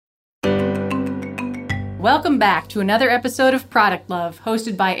Welcome back to another episode of Product Love,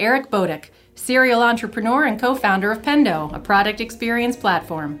 hosted by Eric Bodick, serial entrepreneur and co-founder of Pendo, a product experience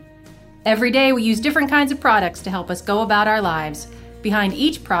platform. Every day we use different kinds of products to help us go about our lives. Behind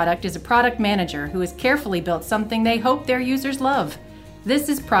each product is a product manager who has carefully built something they hope their users love. This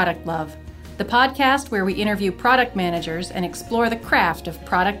is Product Love, the podcast where we interview product managers and explore the craft of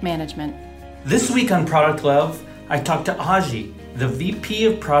product management. This week on Product Love, I talked to Oji, the VP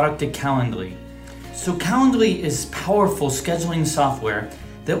of Product at Calendly. So Calendly is powerful scheduling software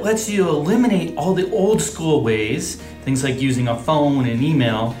that lets you eliminate all the old school ways, things like using a phone and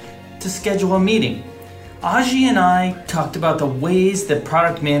email, to schedule a meeting. Oji and I talked about the ways that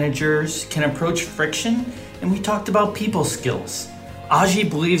product managers can approach friction, and we talked about people skills. Oji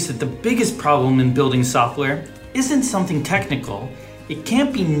believes that the biggest problem in building software isn't something technical. It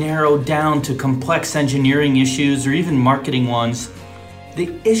can't be narrowed down to complex engineering issues or even marketing ones. The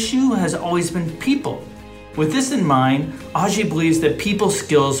issue has always been people. With this in mind, Oji believes that people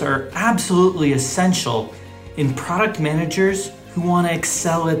skills are absolutely essential in product managers who want to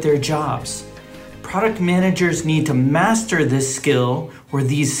excel at their jobs. Product managers need to master this skill or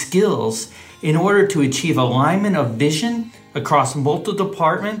these skills in order to achieve alignment of vision across multiple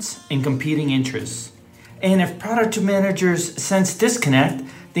departments and competing interests. And if product managers sense disconnect,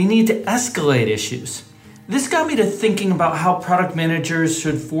 they need to escalate issues. This got me to thinking about how product managers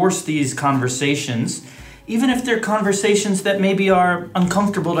should force these conversations, even if they're conversations that maybe are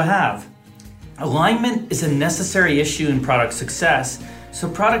uncomfortable to have. Alignment is a necessary issue in product success, so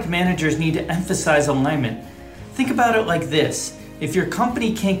product managers need to emphasize alignment. Think about it like this. If your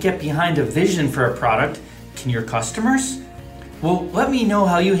company can't get behind a vision for a product, can your customers? Well, let me know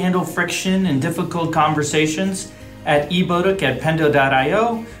how you handle friction and difficult conversations at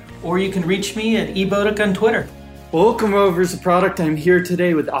ebodic@pendo.io, or you can reach me at ebodic on Twitter. Welcome over to Product. I'm here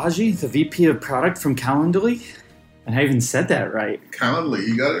today with Oji, the VP of Product from Calendly. And I even said that right. Calendly,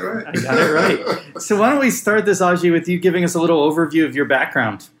 you got it right. I got it right. So why don't we start this, Oji, with you giving us a little overview of your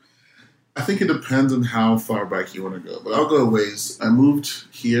background? I think it depends on how far back you want to go, but I'll go a ways. I moved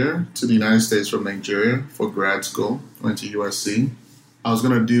here to the United States from Nigeria for grad school. Went to USC. I was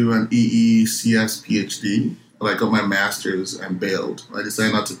going to do an EECS PhD. I got my master's and bailed. I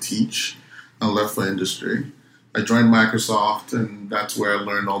decided not to teach and left for industry. I joined Microsoft, and that's where I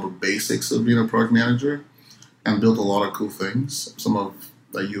learned all the basics of being a product manager and built a lot of cool things, some of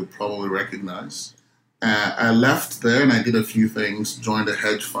that you'll probably recognize. I left there and I did a few things, joined a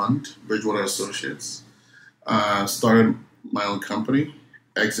hedge fund, Bridgewater Associates, started my own company,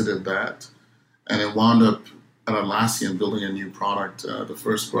 exited that, and then wound up at Atlassian building a new product, the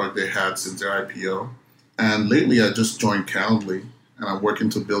first product they had since their IPO. And lately I just joined Calendly, and I'm working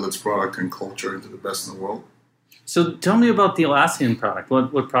to build its product and culture into the best in the world. So tell me about the Atlassian product.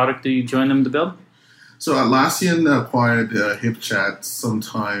 What product do you join them to build? So Atlassian acquired HipChat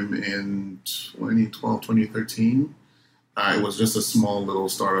sometime in 2012, 2013. It was just a small little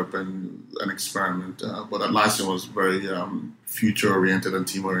startup and an experiment. But Atlassian was very future-oriented and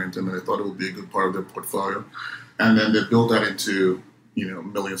team-oriented, and they thought it would be a good part of their portfolio. And then they built that into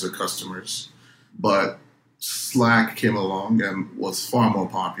millions of customers. But Slack came along and was far more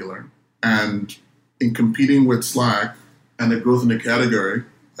popular. And in competing with Slack and the growth in the category,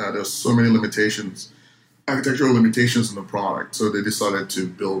 there's so many limitations, architectural limitations in the product. So they decided to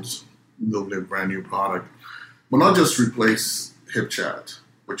build a brand new product. But not just replace HipChat,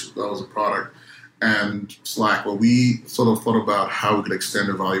 which that was a product, and Slack. But we sort of thought about how we could extend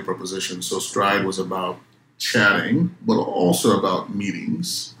the value proposition. So Stride was about chatting, but also about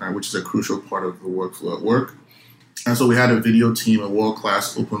meetings, right, which is a crucial part of the workflow at work. And so we had a video team, a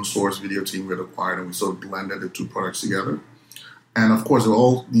world-class open source video team we had acquired, and we sort of blended the two products together. And of course, there were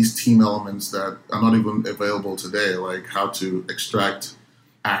all these team elements that are not even available today, like how to extract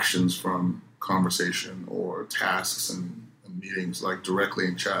actions from conversation or tasks and meetings, like directly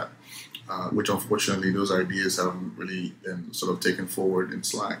in chat, which unfortunately those ideas haven't really been sort of taken forward in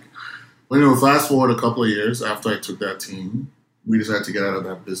Slack. But fast forward a couple of years after I took that team, we decided to get out of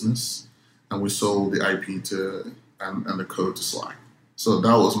that business, and we sold the IP and the code to Slack. So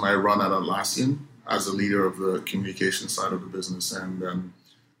that was my run at Atlassian as a leader of the communication side of the business. And then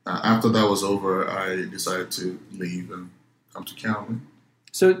after that was over, I decided to leave and come to Calendly.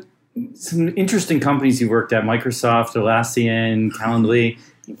 So some interesting companies you worked at, Microsoft, Atlassian, Calendly.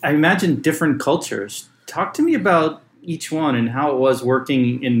 I imagine different cultures. Talk to me about each one and how it was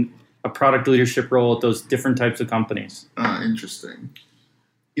working in a product leadership role at those different types of companies. Interesting.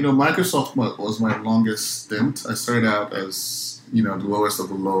 Microsoft was my longest stint. I started out as, the lowest of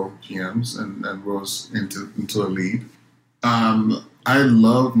the low PMs and rose into a lead. I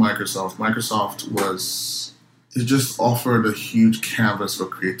loved Microsoft. It just offered a huge canvas for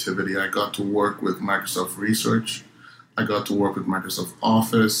creativity. I got to work with Microsoft Research. I got to work with Microsoft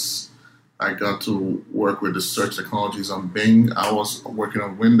Office. I got to work with the search technologies on Bing. I was working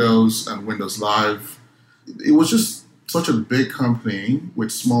on Windows and Windows Live. It was just such a big company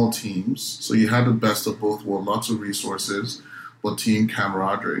with small teams. So you had the best of both worlds, lots of resources, but team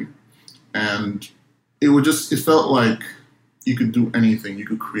camaraderie. And it felt like you could do anything, you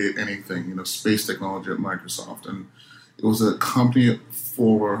could create anything, space technology at Microsoft. And it was a company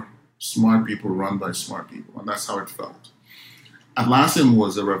for smart people run by smart people. And that's how it felt. Atlassian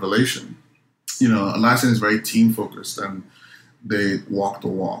was a revelation. Atlassian is very team focused and they walk the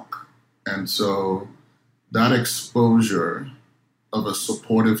walk. And so that exposure of a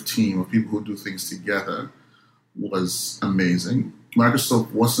supportive team of people who do things together was amazing.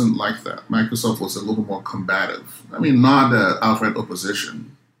 Microsoft wasn't like that. Microsoft was a little more combative. I mean, not outright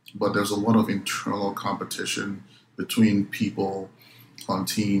opposition, but there's a lot of internal competition between people on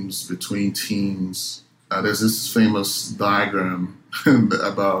teams, between teams. There's this famous diagram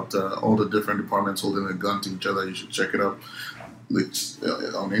about all the different departments holding a gun to each other. You should check it up.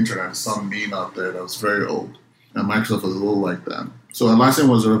 On the internet, some meme out there that was very old. And Microsoft was a little like that. So Atlassian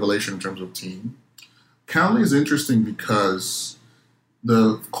was a revelation in terms of team. Calendly is interesting because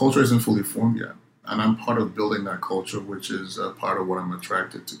the culture isn't fully formed yet. And I'm part of building that culture, which is part of what I'm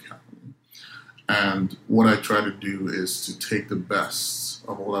attracted to Calendly. And what I try to do is to take the best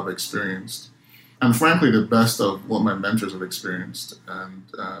of what I've experienced, and frankly, the best of what my mentors have experienced, and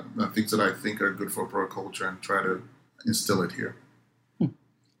the things that I think are good for product culture, and try to instill it here.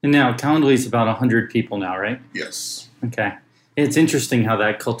 And now Calendly is about 100 people now, right? Yes. Okay. It's interesting how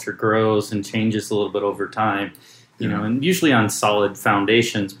that culture grows and changes a little bit over time, and usually on solid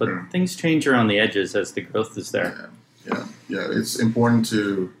foundations, but things change around the edges as the growth is there. Yeah. It's important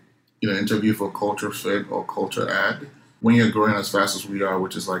to, interview for culture fit or culture add. When you're growing as fast as we are,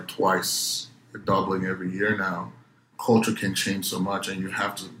 which is like twice, doubling every year now, culture can change so much, and you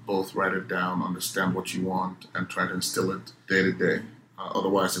have to both write it down, understand what you want, and try to instill it day to day.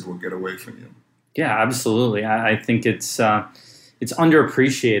 Otherwise, it will get away from you. Yeah, absolutely. I think it's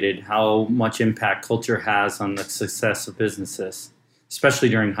underappreciated how much impact culture has on the success of businesses, especially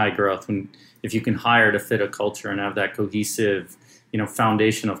during high growth. If you can hire to fit a culture and have that cohesive,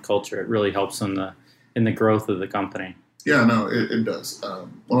 foundation of culture, it really helps in the growth of the company. Yeah, no, it does.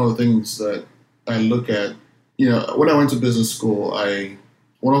 One of the things that I look at, when I went to business school,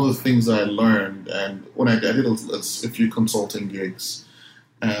 one of the things I learned, and when I did a few consulting gigs,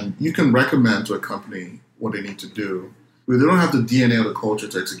 and you can recommend to a company what they need to do, but they don't have the DNA of the culture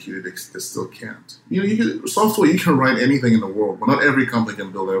to execute it. They still can't. Software, you can write anything in the world, but not every company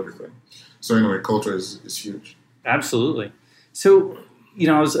can build everything. So anyway, culture is huge. Absolutely. So,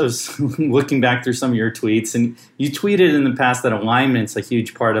 I was looking back through some of your tweets, and you tweeted in the past that alignment's a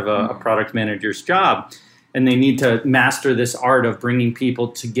huge part of a product manager's job, and they need to master this art of bringing people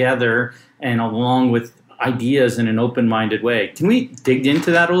together and along with ideas in an open-minded way. Can we dig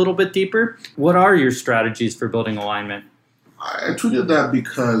into that a little bit deeper? What are your strategies for building alignment? I tweeted that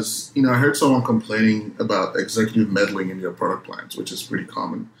because, I heard someone complaining about executive meddling in their product plans, which is pretty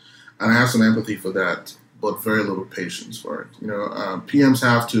common. And I have some empathy for that, but very little patience for it. PMs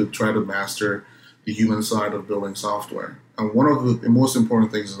have to try to master the human side of building software. And one of the most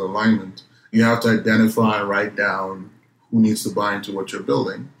important things is alignment. You have to identify and write down who needs to buy into what you're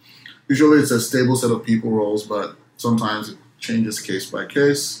building. Usually it's a stable set of people roles, but sometimes it changes case by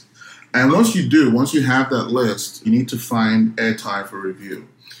case. And once you have that list, you need to find airtime for review.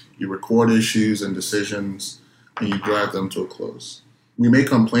 You record issues and decisions, and you drive them to a close. We may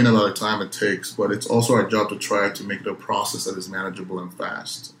complain about the time it takes, but it's also our job to try to make it a process that is manageable and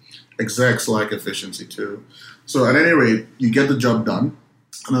fast. Execs like efficiency too. So at any rate, you get the job done,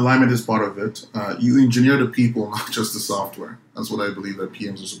 and alignment is part of it. You engineer the people, not just the software. That's what I believe that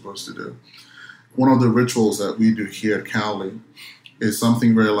PMs are supposed to do. One of the rituals that we do here at Calendly is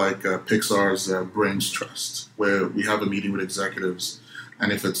something very like Pixar's Brains Trust, where we have a meeting with executives,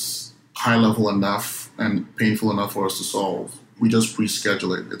 and if it's high level enough and painful enough for us to solve, we just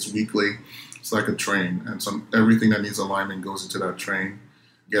pre-schedule it. It's weekly. It's like a train, and everything that needs alignment goes into that train,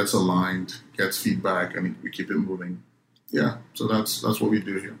 gets aligned, gets feedback, and we keep it moving. Yeah, so that's what we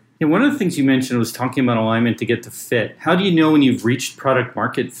do here. Yeah, one of the things you mentioned was talking about alignment to get to fit. How do you know when you've reached product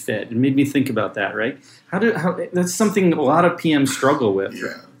market fit? It made me think about that, right? That's something a lot of PMs struggle with.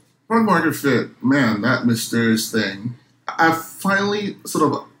 Yeah, product market fit, man, that mysterious thing. I finally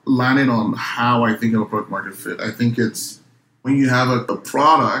sort of landed on how I think of a product market fit. I think it's when you have a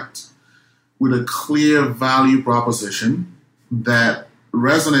product with a clear value proposition that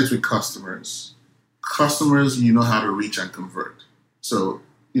resonates with customers. Customers, you know how to reach and convert. So,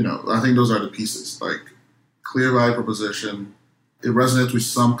 I think those are the pieces, like clear value proposition. It resonates with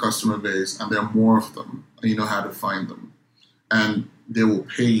some customer base, and there are more of them, and you know how to find them. And they will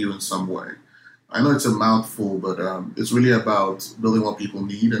pay you in some way. I know it's a mouthful, but it's really about building what people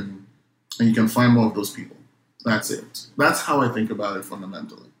need, and you can find more of those people. That's it. That's how I think about it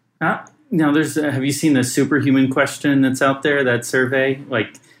fundamentally. Now, have you seen the superhuman question that's out there, that survey?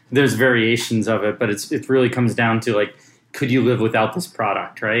 Like, there's variations of it, but it really comes down to, like, could you live without this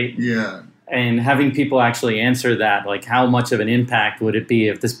product, right? Yeah. And having people actually answer that, like, how much of an impact would it be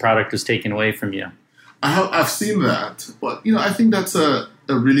if this product was taken away from you? I've seen that, but, I think that's a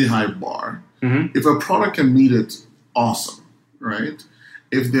really high bar. Mm-hmm. If a product can meet it, awesome, right?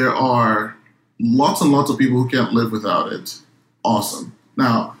 If there are lots and lots of people who can't live without it, awesome.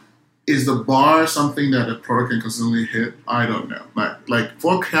 Now, is the bar something that a product can consistently hit? I don't know. Like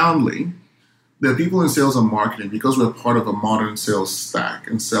for Calendly, there are people in sales and marketing, because we're part of a modern sales stack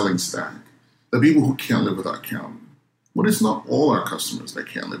and selling stack. There are people who can't live without Calendly. But it's not all our customers that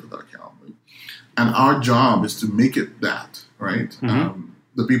can't live without Calendly. And our job is to make it that, right? Mm-hmm.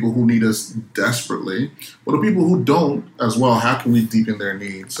 The people who need us desperately, but the people who don't as well, how can we deepen their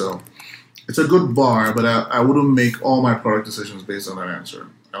needs? So it's a good bar, but I wouldn't make all my product decisions based on that answer.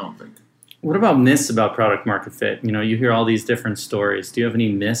 I don't think. What about myths about product market fit? You hear all these different stories. Do you have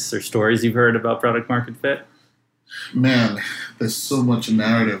any myths or stories you've heard about product market fit? Man, there's so much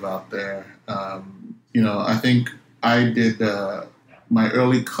narrative out there. I think I did my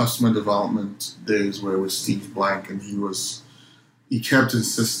early customer development days where it was Steve Blank, and he kept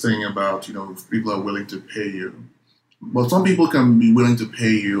insisting about, if people are willing to pay you. Well, some people can be willing to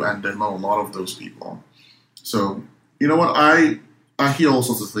pay you, and there are not a lot of those people. So, you know what? I hear all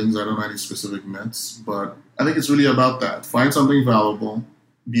sorts of things. I don't know any specific myths, but I think it's really about that. Find something valuable,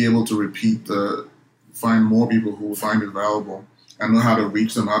 be able to find more people who will find it valuable, and know how to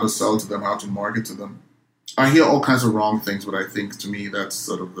reach them, how to sell to them, how to market to them. I hear all kinds of wrong things, but I think, to me, that's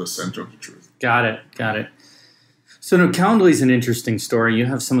sort of the center of the truth. Got it. So, Calendly is an interesting story. You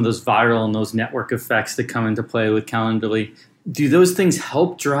have some of those viral and those network effects that come into play with Calendly. Do those things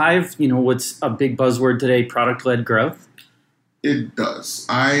help drive, what's a big buzzword today, product-led growth? It does.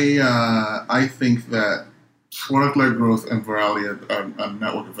 I think that product-led growth and virality and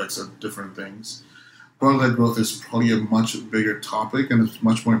network effects are different things. Product-led growth is probably a much bigger topic, and it's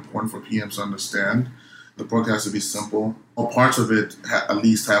much more important for PMs to understand. The product has to be simple, or parts of it at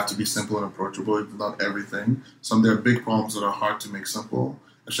least have to be simple and approachable. It's not everything. There are big problems that are hard to make simple,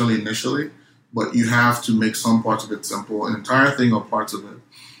 especially initially, but you have to make some parts of it simple. An entire thing or parts of it.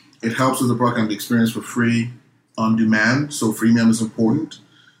 It helps with the product and the experience for free, on demand, so freemium is important.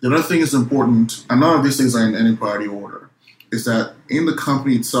 The other thing is important, and none of these things are in any priority order, is that in the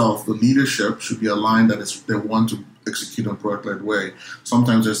company itself, the leadership should be aligned that they want to execute in a product-led way.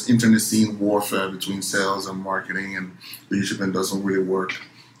 Sometimes there's internecine warfare between sales and marketing, and leadership, and doesn't really work.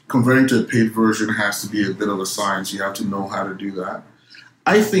 Converting to a paid version has to be a bit of a science. You have to know how to do that.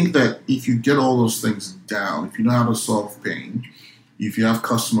 I think that if you get all those things down, if you know how to solve pain, if you have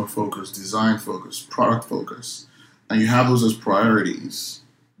customer focus, design focus, product focus, and you have those as priorities,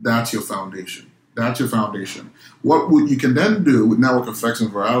 that's your foundation. What you can then do with network effects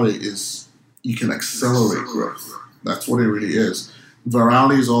and virality is you can accelerate growth. That's what it really is.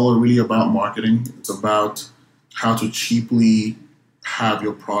 Virality is all really about marketing. It's about how to cheaply have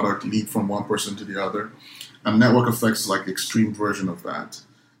your product lead from one person to the other. And network effects is like the extreme version of that.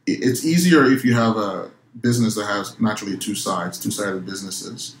 It's easier if you have a business that has naturally two-sided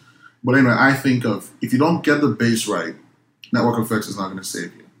businesses. But anyway, I think if you don't get the base right, network effects is not going to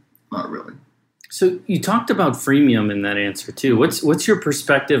save you. Not really. So you talked about freemium in that answer too. What's your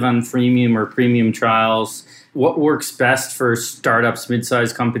perspective on freemium or premium trials? What works best for startups,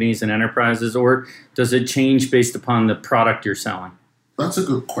 mid-sized companies, and enterprises, or does it change based upon the product you're selling? That's a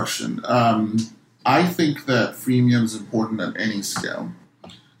good question. I think that freemium is important at any scale.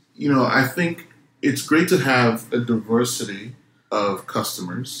 I think it's great to have a diversity of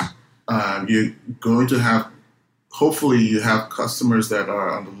customers. You're going to have, hopefully you have customers that are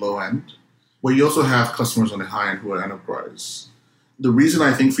on the low end, but you also have customers on the high end who are enterprise. The reason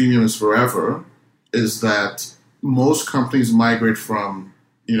I think freemium is forever is that most companies migrate from,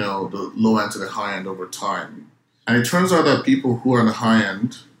 the low end to the high end over time. And it turns out that people who are on the high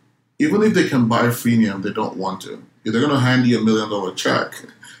end, even if they can buy freemium, they don't want to. If they're going to hand you $1 million check,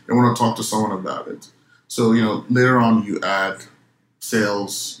 they want to talk to someone about it. So, later on you add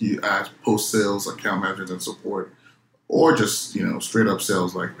sales, you add post-sales, account management and support, or just, straight up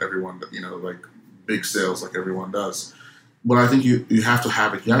sales like everyone, like big sales like everyone does. But I think you have to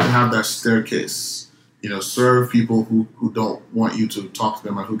have it. You have to have that staircase. Serve people who don't want you to talk to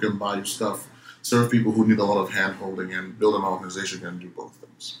them and who can buy you stuff. Serve people who need a lot of hand-holding, and build an organization and do both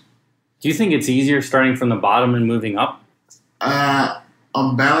things. Do you think it's easier starting from the bottom and moving up?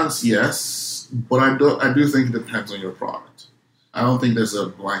 On balance, yes. But I do think it depends on your product. I don't think there's a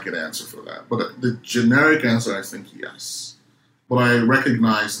blanket answer for that. But the generic answer, I think, yes. But I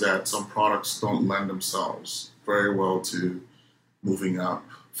recognize that some products don't lend themselves very well to moving up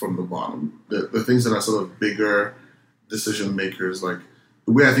from the bottom. The things that are sort of bigger decision makers, like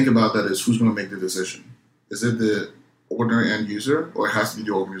the way I think about that is who's going to make the decision? Is it the ordinary end user, or it has to be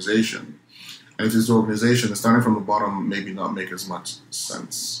the organization? And if it's the organization, starting from the bottom maybe not make as much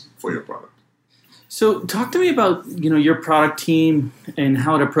sense for your product. So talk to me about your product team and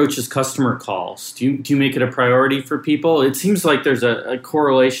how it approaches customer calls. Do you make it a priority for people? It seems like there's a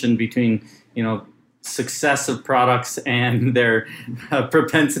correlation between success of products and their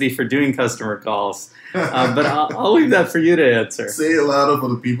propensity for doing customer calls. But I'll leave that for you to answer. Say it louder for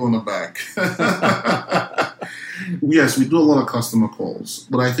the people in the back. Yes, we do a lot of customer calls,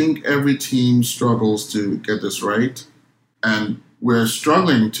 but I think every team struggles to get this right. And we're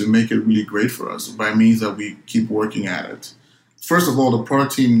struggling to make it really great for us by means that we keep working at it. First of all, the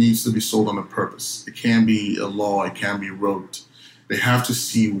product team needs to be sold on a purpose. It can't be a law. It can't be rote. They have to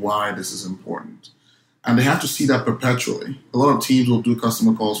see why this is important. And they have to see that perpetually. A lot of teams will do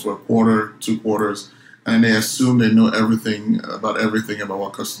customer calls for a quarter, 2 quarters, and they assume they know everything about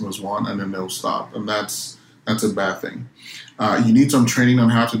what customers want, and then they'll stop. And that's a bad thing. You need some training on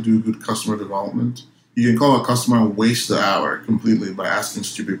how to do good customer development. You can call a customer and waste the hour completely by asking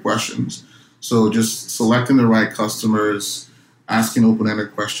stupid questions. So just selecting the right customers, asking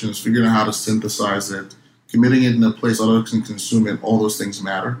open-ended questions, figuring out how to synthesize it, committing it in a place others can consume it, all those things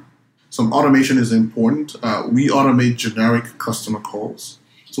matter. Some automation is important. We automate generic customer calls.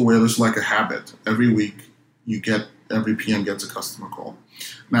 So where there's like a habit, every week every PM gets a customer call.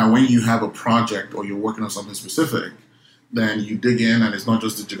 Now, when you have a project or you're working on something specific, then you dig in, and it's not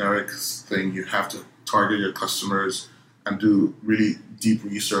just a generic thing. You have to target your customers and do really deep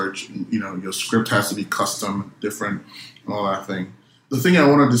research. Your script has to be custom, different, and all that thing. The thing I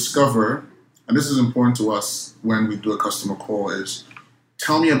want to discover, and this is important to us when we do a customer call, is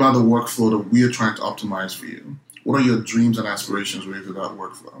tell me about the workflow that we are trying to optimize for you. What are your dreams and aspirations related to that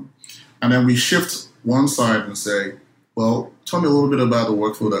workflow? And then we shift one side and say, well, tell me a little bit about the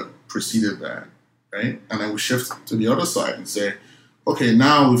workflow that preceded that, right? And then we shift to the other side and say, okay,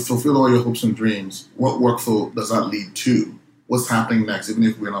 now we've fulfilled all your hopes and dreams. What workflow does that lead to? What's happening next, even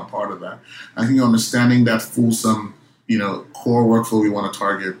if we're not part of that? I think understanding that fulsome, core workflow we want to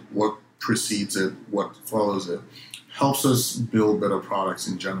target, what precedes it, what follows it, helps us build better products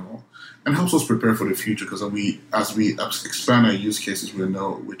in general, and helps us prepare for the future, because as we expand our use cases, we'll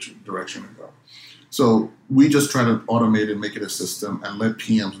know which direction to go. So we just try to automate it, make it a system, and let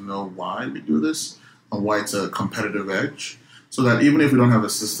PMs know why we do this and why it's a competitive edge, so that even if we don't have a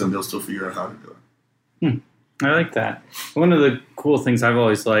system, they'll still figure out how to do it. I like that. One of the cool things I've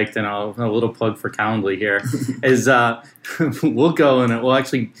always liked, and I'll have a little plug for Calendly here, is we'll go and we'll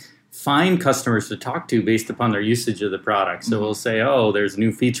actually find customers to talk to based upon their usage of the product. So we'll say, oh, there's a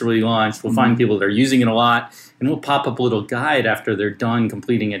new feature we launched. We'll find people that are using it a lot, and we'll pop up a little guide after they're done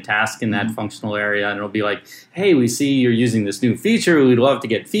completing a task in that functional area, and it'll be like, hey, we see you're using this new feature. We'd love to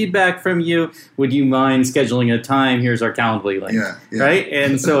get feedback from you. Would you mind scheduling a time? Here's our Calendly link, right?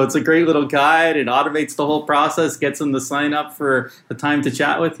 And so it's a great little guide. It automates the whole process, gets them to sign up for a time to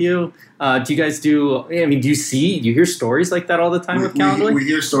chat with you. Do you guys do you hear stories like that all the time with Calendly? We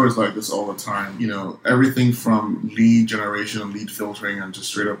hear stories like this all the time. Everything from lead generation, lead filtering, and just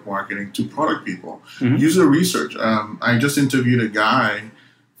straight up marketing to product people. User research. I just interviewed a guy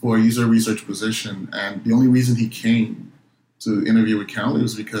for a user research position, and the only reason he came to interview with Calendly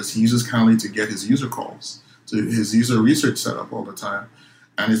was because he uses Calendly to get his user calls, to his user research set up all the time,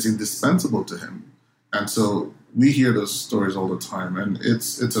 and it's indispensable to him. And so we hear those stories all the time, and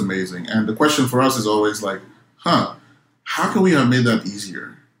it's amazing. And the question for us is always like, how can we have made that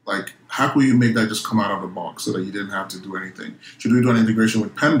easier? Like, how can we make that just come out of the box so that you didn't have to do anything? Should we do an integration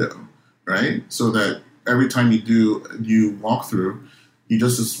with Pendo, right? So that every time you do a new walkthrough, you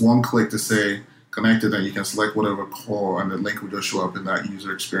just one click to say connected, and you can select whatever call, and the link will just show up in that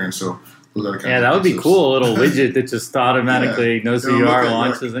user experience. So that would be cool. A little widget that just automatically knows who you are,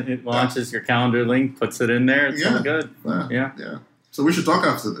 launches your calendar link, puts it in there. It's all good. Yeah. So we should talk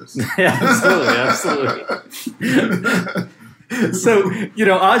after this. Yeah, absolutely. So,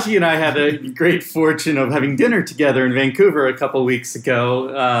 Aji and I had a great fortune of having dinner together in Vancouver a couple weeks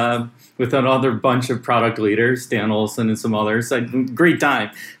ago with another bunch of product leaders, Dan Olson and some others. Great time.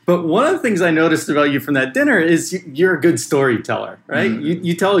 But one of the things I noticed about you from that dinner is you're a good storyteller, right? Mm-hmm.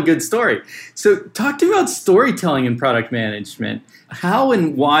 You tell a good story. So talk to me about storytelling in product management. How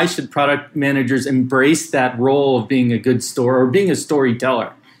and why should product managers embrace that role of being a good story or being a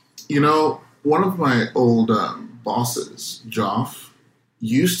storyteller? One of my old bosses, Joff,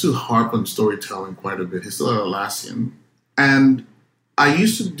 used to harp on storytelling quite a bit. He's still at Atlassian. And I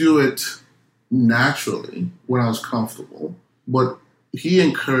used to do it naturally when I was comfortable, but he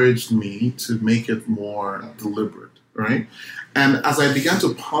encouraged me to make it more deliberate, right? And as I began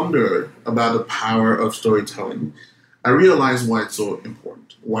to ponder about the power of storytelling, I realized why it's so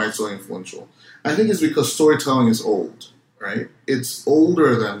important, why it's so influential. I think it's because storytelling is old, right? It's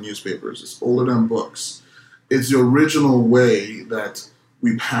older than newspapers. It's older than books. It's the original way that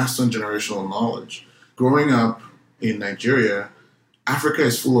we pass on generational knowledge. Growing up in Nigeria, Africa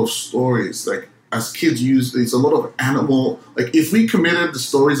is full of stories. Like, as kids it's a lot of animal. Like, if we committed the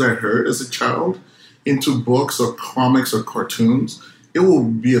stories I heard as a child into books or comics or cartoons, it will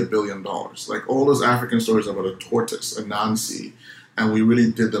be $1 billion. Like, all those African stories about a tortoise, a Nancy, and we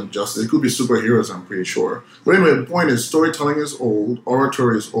really did them justice. It could be superheroes, I'm pretty sure. But anyway, the point is, storytelling is old,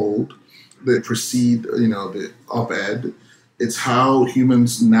 oratory is old. They precede, the op-ed. It's how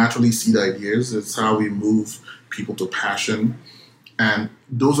humans naturally seed ideas. It's how we move people to passion. And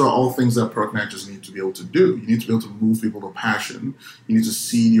those are all things that product managers need to be able to do. You need to be able to move people to passion. You need to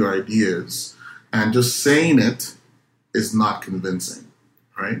seed your ideas. And just saying it is not convincing,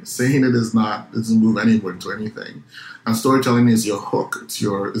 right? Saying it doesn't move anyone to anything. And storytelling is your hook. It's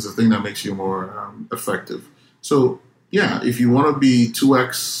the thing that makes you more effective. So, yeah, if you want to be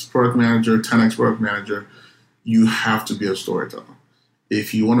 2x product manager, 10x product manager, you have to be a storyteller.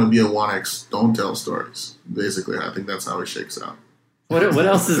 If you want to be a 1x, don't tell stories. Basically, I think that's how it shakes out. What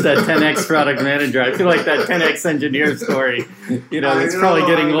else is that 10x product manager? I feel like that 10x engineer story, it's probably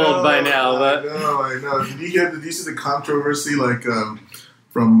getting old by now. But I know. Did you see the controversy?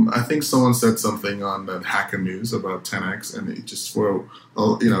 I think someone said something on the Hacker News about 10x, and it just for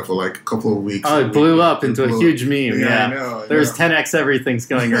like a couple of weeks. Oh, it blew up into a huge meme. Yeah. I know. There's 10x everything's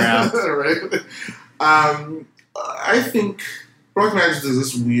going around. Right. I think product management is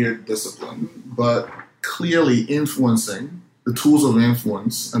this weird discipline, but clearly influencing. The tools of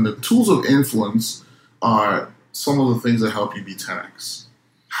influence, and the tools of influence are some of the things that help you be 10x.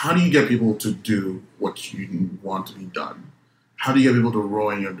 How do you get people to do what you want to be done? How do you get people to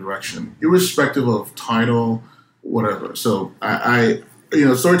row in your direction, irrespective of title, whatever? So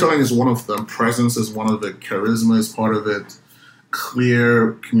storytelling is one of them. Presence is one of it. Charisma is part of it.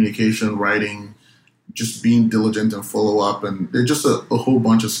 Clear communication, writing, just being diligent and follow up, and there's just a whole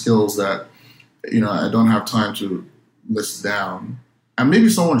bunch of skills that I don't have time to list down. And maybe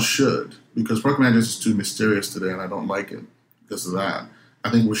someone should, because product managers is too mysterious today and I don't like it because of that.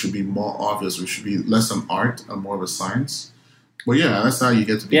 I think we should be more obvious. We should be less an art and more of a science. But yeah, that's how you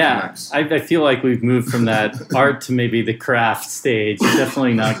get to be connects. I feel like we've moved from that art to maybe the craft stage.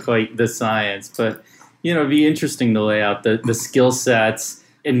 Definitely not quite the science. But, it'd be interesting to lay out the skill sets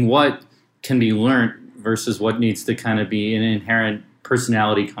and what can be learned versus what needs to kind of be an inherent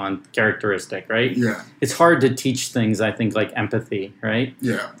personality characteristic, right? Yeah. It's hard to teach things, I think, like empathy, right?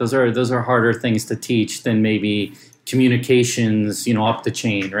 Yeah. Those are harder things to teach than maybe communications, up the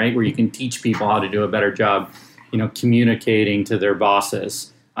chain, right? Where you can teach people how to do a better job, communicating to their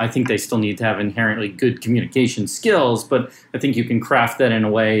bosses. I think they still need to have inherently good communication skills, but I think you can craft that in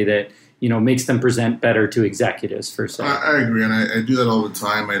a way that, makes them present better to executives, per se. I agree, and I do that all the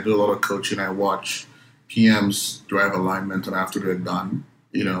time. I do a lot of coaching. I watch PMs drive alignment, and after they're done,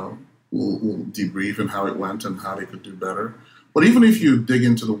 we'll debrief on how it went and how they could do better. But even if you dig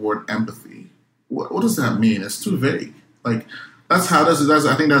into the word empathy, what does that mean? It's too vague. Like, I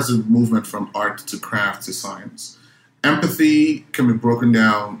think that's a movement from art to craft to science. Empathy can be broken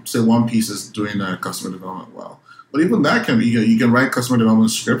down. Say one piece is doing customer development well, but even that can be. You can write customer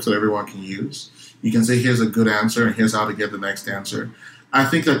development scripts that everyone can use. You can say, here's a good answer and here's how to get the next answer. I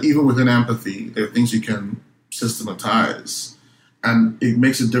think that even within empathy, there are things you can systematize. And it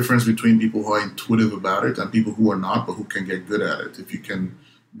makes a difference between people who are intuitive about it and people who are not, but who can get good at it if you can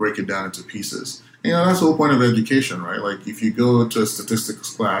break it down into pieces. That's the whole point of education, right? Like, if you go to a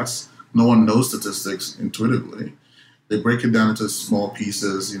statistics class, no one knows statistics intuitively. They break it down into small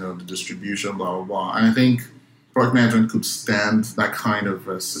pieces, the distribution, blah, blah, blah. And I think product management could stand that kind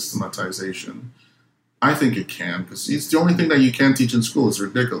of systematization. I think it can, because it's the only thing that you can teach in school. It's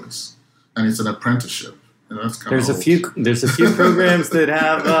ridiculous. And it's an apprenticeship, And that's kind There's a few programs that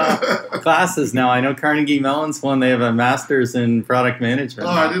have classes now. I know Carnegie Mellon's one. They have a master's in product management.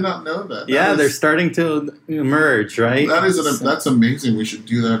 Oh, I did not know that. They're starting to emerge, right? That's amazing. We should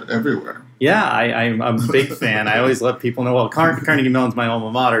do that everywhere. Yeah, I'm a big fan. I always let people know. Well, Carnegie Mellon's my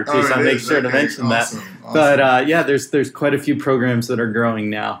alma mater too, so I make sure to mention that. Awesome. But there's quite a few programs that are growing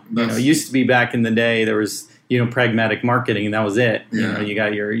now. It used to be back in the day there was pragmatic marketing, and that was it. Yeah. You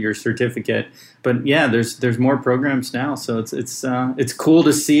got your certificate. But yeah, there's more programs now, so it's cool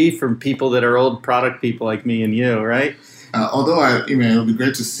to see from people that are old product people like me and you, right? Although it'll be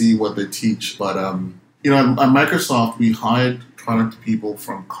great to see what they teach. But at Microsoft we hired product people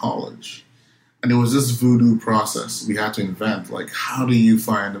from college. And it was this voodoo process we had to invent. Like, how do you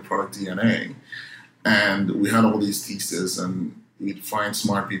find the product DNA? And we had all these theses, and we'd find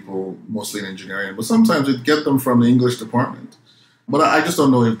smart people, mostly in engineering, but sometimes we'd get them from the English department. But I just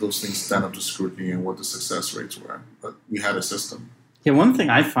don't know if those things stand up to scrutiny and what the success rates were. But we had a system. Yeah, one thing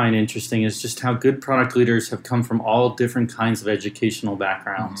I find interesting is just how good product leaders have come from all different kinds of educational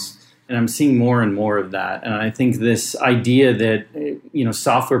backgrounds. Mm-hmm. And I'm seeing more and more of that. And I think this idea that,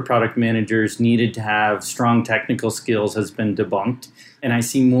 software product managers needed to have strong technical skills has been debunked. And I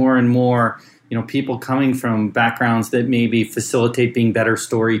see more and more, people coming from backgrounds that maybe facilitate being better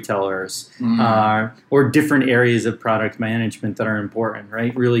storytellers, or different areas of product management that are important,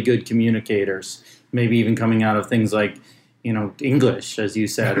 right? Really good communicators, maybe even coming out of things like, English, as you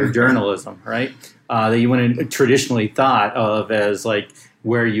said, or journalism, right? That you wouldn't have traditionally thought of as like,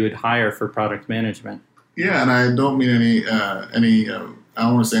 where you would hire for product management. Yeah, and I don't mean I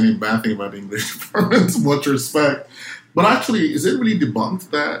don't want to say any bad thing about the English department, much respect. But actually, is it really debunked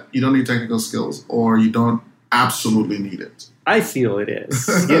that you don't need technical skills or you don't absolutely need it? I feel it is.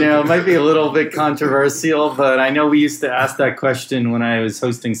 It might be a little bit controversial, but I know we used to ask that question when I was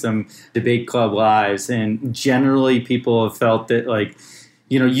hosting some debate club lives, and generally people have felt that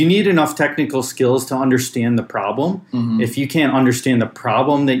you need enough technical skills to understand the problem. Mm-hmm. If you can't understand the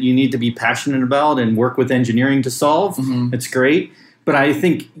problem that you need to be passionate about and work with engineering to solve, it's great. But I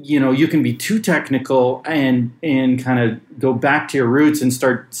think, you can be too technical and kind of go back to your roots and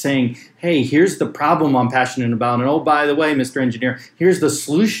start saying, hey, here's the problem I'm passionate about. And oh, by the way, Mr. Engineer, here's the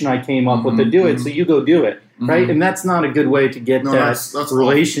solution I came up with to do it. So you go do it. Right? And that's not a good way to get that's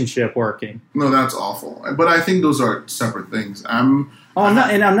relationship working. No, that's awful. But I think those are separate things. I'm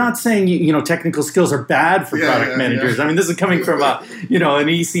not saying technical skills are bad for product managers. Yeah. I mean, this is coming from an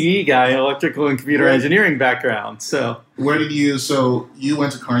ECE guy, electrical and computer engineering background. So where did you? So you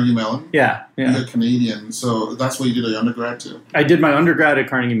went to Carnegie Mellon. Yeah. You're Canadian, so that's where you did your undergrad too. I did my undergrad at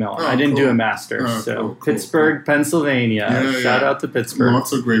Carnegie Mellon. I didn't do a master's. Cool. Pittsburgh, Pennsylvania. Shout out to Pittsburgh.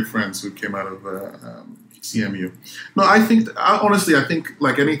 Lots of great friends who came out of CMU. No, I think honestly,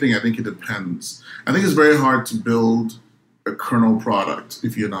 like anything, I think it depends. I think it's very hard to build a kernel product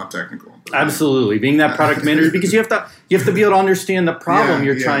if you're not technical. Absolutely, being that product manager, because you have to be able to understand the problem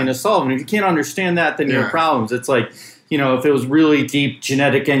you're trying to solve, and if you can't understand that, then you have problems. It's like if it was really deep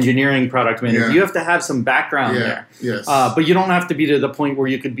genetic engineering product manager, you have to have some background there. Yes, but you don't have to be to the point where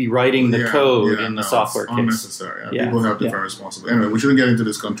you could be writing the code in the software case. Unnecessary. People have different responsibilities. Anyway, we shouldn't get into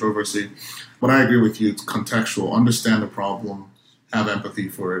this controversy, but I agree with you. It's contextual. Understand the problem. Have empathy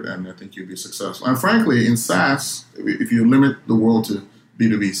for it, and I think you'll be successful. And frankly, in SaaS, if you limit the world to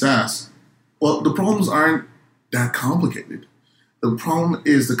B2B SaaS, well, the problems aren't that complicated. The problem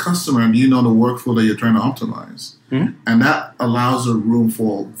is the customer, and the workflow that you're trying to optimize. Mm-hmm. And that allows a room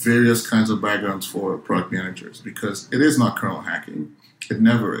for various kinds of backgrounds for product managers, because it is not kernel hacking. It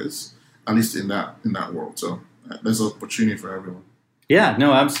never is, at least in that world. So there's an opportunity for everyone. Yeah,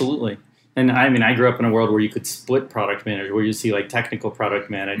 no, absolutely. And I mean, I grew up in a world where you could split product managers, where you see like technical product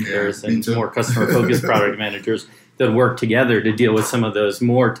managers and more customer-focused product managers that work together to deal with some of those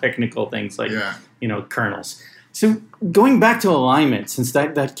more technical things like, kernels. So going back to alignment, since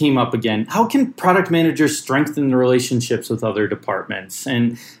that came up again, how can product managers strengthen the relationships with other departments?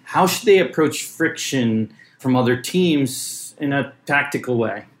 And how should they approach friction from other teams in a tactical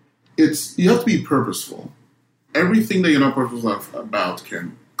way? You have to be purposeful. Everything that you're not purposeful about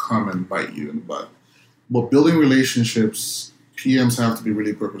can come and bite you in the butt. But building relationships, PMs have to be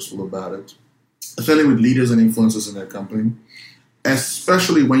really purposeful about it, especially with leaders and influencers in their company,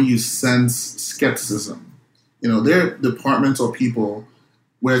 especially when you sense skepticism. There are departments or people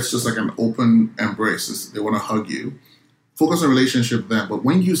where it's just like an open embrace. They want to hug you. Focus on relationship then. But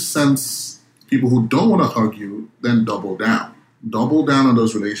when you sense people who don't want to hug you, then double down. Double down on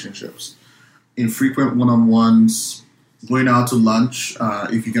those relationships. Infrequent one-on-ones, going out to lunch.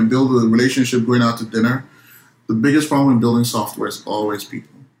 If you can build a relationship going out to dinner, the biggest problem in building software is always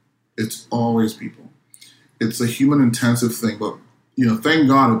people. It's always people. It's a human-intensive thing, but thank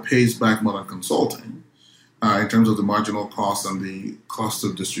God it pays back more than consulting in terms of the marginal cost and the cost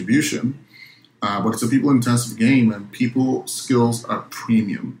of distribution. But it's a people-intensive game, and people skills are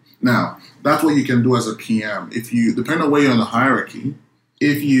premium. Now, that's what you can do as a PM. Depending on where you're in the hierarchy,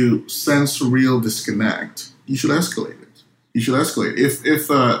 if you sense real disconnect, you should escalate it. If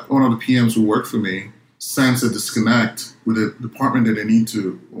one of the PMs who work for me sense a disconnect with a department that they need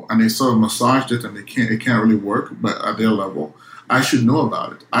to, and they sort of massaged it and it can't really work, but at their level, I should know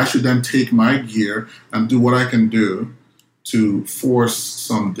about it. I should then take my gear and do what I can do to force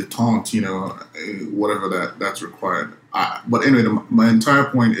some detente, whatever that's required. But anyway, my entire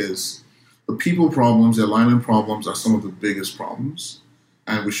point is the people problems, the alignment problems are some of the biggest problems,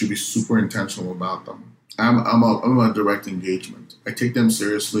 and we should be super intentional about them. I'm a direct engagement. I take them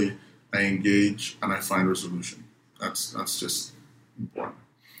seriously, I engage, and I find resolution. That's just important.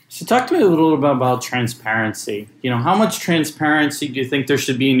 So talk to me a little bit about transparency. How much transparency do you think there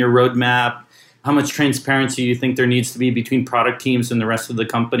should be in your roadmap? How much transparency do you think there needs to be between product teams and the rest of the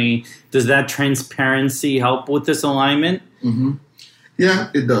company? Does that transparency help with this alignment? Mm-hmm. Yeah,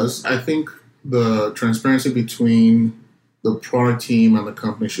 it does. I think the transparency between the product team and the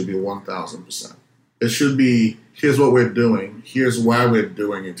company should be 1,000%. It should be, here's what we're doing, here's why we're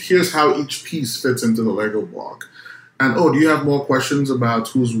doing it, here's how each piece fits into the Lego block. And, do you have more questions about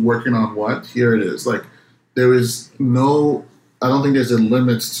who's working on what? Here it is. Like, I don't think there's a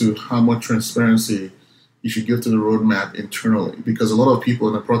limit to how much transparency you should give to the roadmap internally, because a lot of people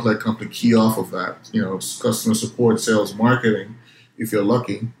in a product-led company key off of that, customer support, sales, marketing, if you're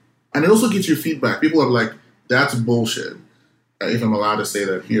lucky. And it also gets you feedback. People are like, that's bullshit, if I'm allowed to say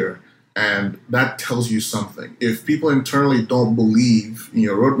that here. And that tells you something. If people internally don't believe in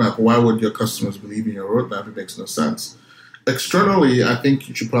your roadmap, why would your customers believe in your roadmap? It makes no sense. Externally, I think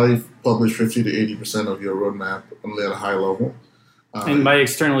you should probably publish 50 to 80% of your roadmap only at a high level. And by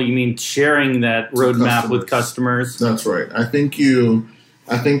external, you mean sharing that roadmap with customers? That's right. I think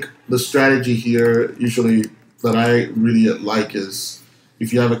the strategy here usually that I really like is,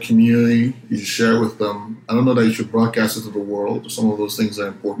 if you have a community, you should share with them. I don't know that you should broadcast it to the world. Some of those things are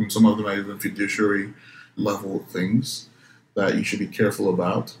important. Some of them are even fiduciary level things that you should be careful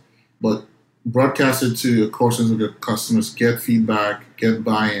about. But broadcast it to your courses of your customers, get feedback, get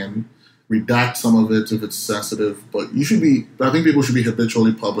buy-in, redact some of it if it's sensitive. But I think people should be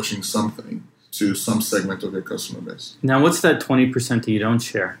habitually publishing something to some segment of their customer base. Now, what's that 20% that you don't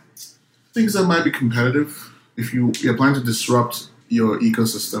share? Things that might be competitive. If you're planning to disrupt your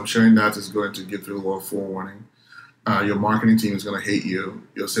ecosystem, sharing that is going to give you a lot of forewarning. Your marketing team is going to hate you.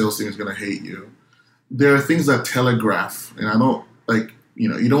 Your sales team is going to hate you. There are things that telegraph, and I don't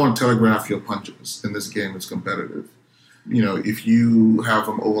you don't want to telegraph your punches in this game. It's competitive. If you have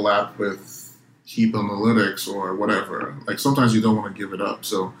them overlap with Keep Analytics or whatever, sometimes you don't want to give it up.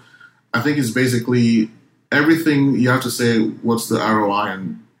 So I think it's basically everything you have to say, what's the ROI,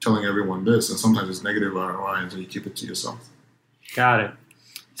 and telling everyone this, and sometimes it's negative ROI until you keep it to yourself. Got it.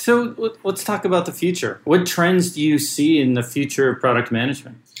 So let's talk about the future. What trends do you see in the future of product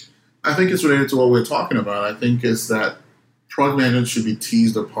management? I think it's related to what we're talking about. I think it's that product management should be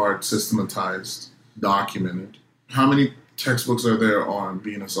teased apart, systematized, documented. How many textbooks are there on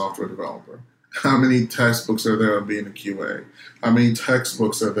being a software developer? How many textbooks are there on being a QA? How many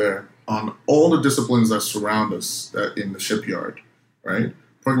textbooks are there on all the disciplines that surround us in the shipyard, right?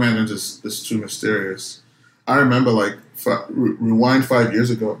 Product management is too mysterious. I remember, rewind 5 years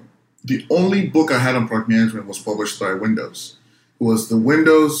ago, the only book I had on product management was published by Windows. It was the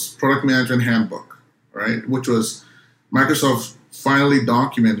Windows Product Management Handbook, right? Which was Microsoft finally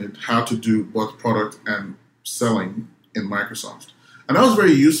documented how to do both product and selling in Microsoft. And that was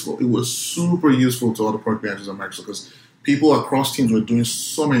very useful. It was super useful to all the product managers at Microsoft, because people across teams were doing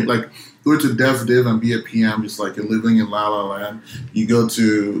so many, go to dev div and be a PM, it's like you're living in La La Land. You go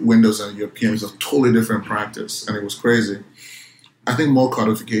to Windows and you're a PM, it's a totally different practice, and it was crazy. I think more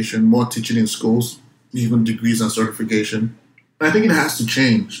codification, more teaching in schools, even degrees and certification. And I think it has to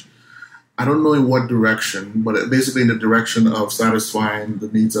change. I don't know in what direction, but basically in the direction of satisfying the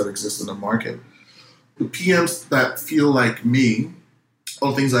needs that exist in the market. The PMs that feel like me, all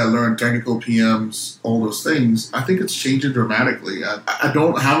the things I learned, technical PMs, all those things, I think it's changing dramatically. I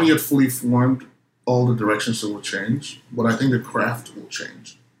haven't yet fully formed all the directions it will change, but I think the craft will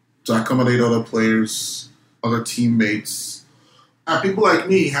change to accommodate other players, other teammates. People like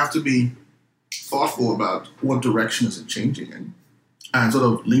me have to be thoughtful about what direction is it changing in, and sort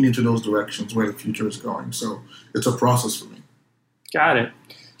of lean into those directions where the future is going. So it's a process for me. Got it.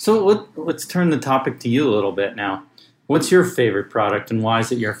 So let's turn the topic to you a little bit now. What's your favorite product, and why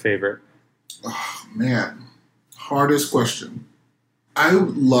is it your favorite? Oh, man. hardest question. I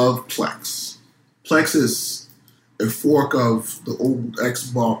love Plex. Plex is a fork of the old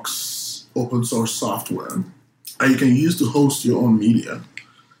Xbox open source software that you can use to host your own media.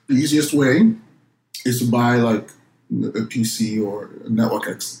 The easiest way is to buy like a PC or a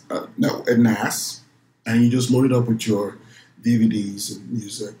NAS, and you just load it up with your DVDs and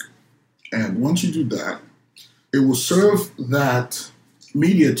music. And once you do that, it will serve that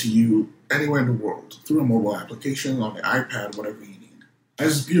media to you anywhere in the world through a mobile application, on the iPad, whatever you need. And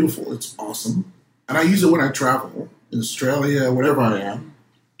it's beautiful. It's awesome. And I use it when I travel in Australia, wherever I am.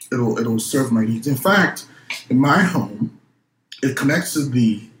 It'll serve my needs. In fact, in my home, it connects to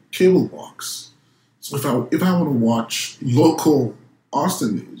the cable box. So if I want to watch local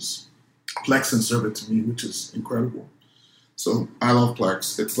Austin news, Plex can serve it to me, which is incredible. So I love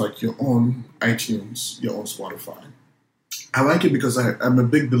Plex. It's like your own iTunes, your own Spotify. I like it because I'm a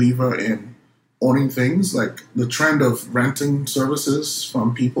big believer in owning things. Like the trend of renting services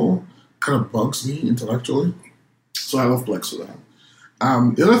from people kind of bugs me intellectually. So I love Plex for that.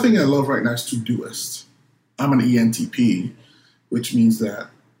 The other thing I love right now is Todoist. I'm an ENTP, which means that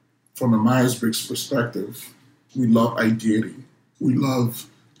from a Myers-Briggs perspective, we love ideating. We love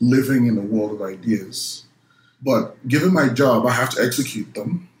living in a world of ideas. But given my job, I have to execute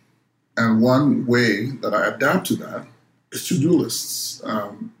them. And one way that I adapt to that is to-do lists.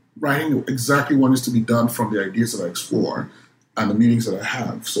 Writing exactly what needs to be done from the ideas that I explore and the meetings that I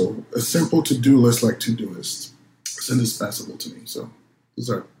have. So a simple to-do list like Todoist is indispensable to me. So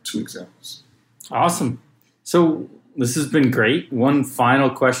those are two examples. Awesome. So this has been great. One final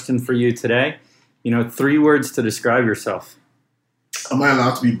question for you today. 3 words to describe yourself. Am I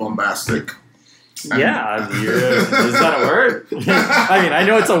allowed to be bombastic? Yeah. Is that a word? I mean, I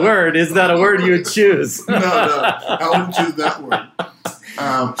know it's a word. Is that a word you would choose? No, I wouldn't choose that word.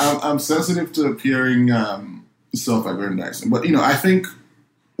 I'm sensitive to appearing self-aggrandizing. But, I think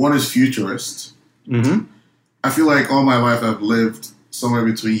one is futurist. Mm-hmm. I feel like all my life I've lived somewhere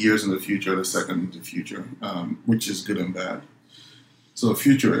between years in the future and a second into the future, which is good and bad. So a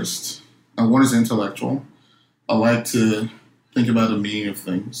futurist. And one is intellectual. I like to think about the meaning of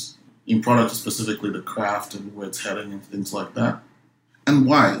things. In product, specifically the craft and where it's heading and things like that. And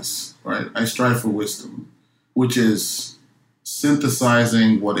wise, right? I strive for wisdom, which is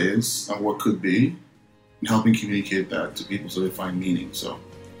synthesizing what is and what could be and helping communicate that to people so they find meaning. So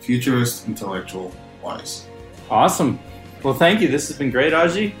futurist, intellectual, wise. Awesome. Well, thank you. This has been great,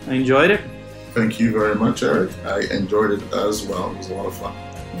 Oji. I enjoyed it. Thank you very much, Eric. I enjoyed it as well. It was a lot of fun.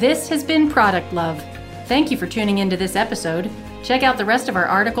 This has been Product Love. Thank you for tuning into this episode. Check out the rest of our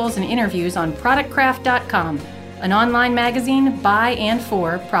articles and interviews on productcraft.com, an online magazine by and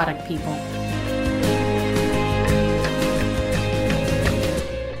for product people.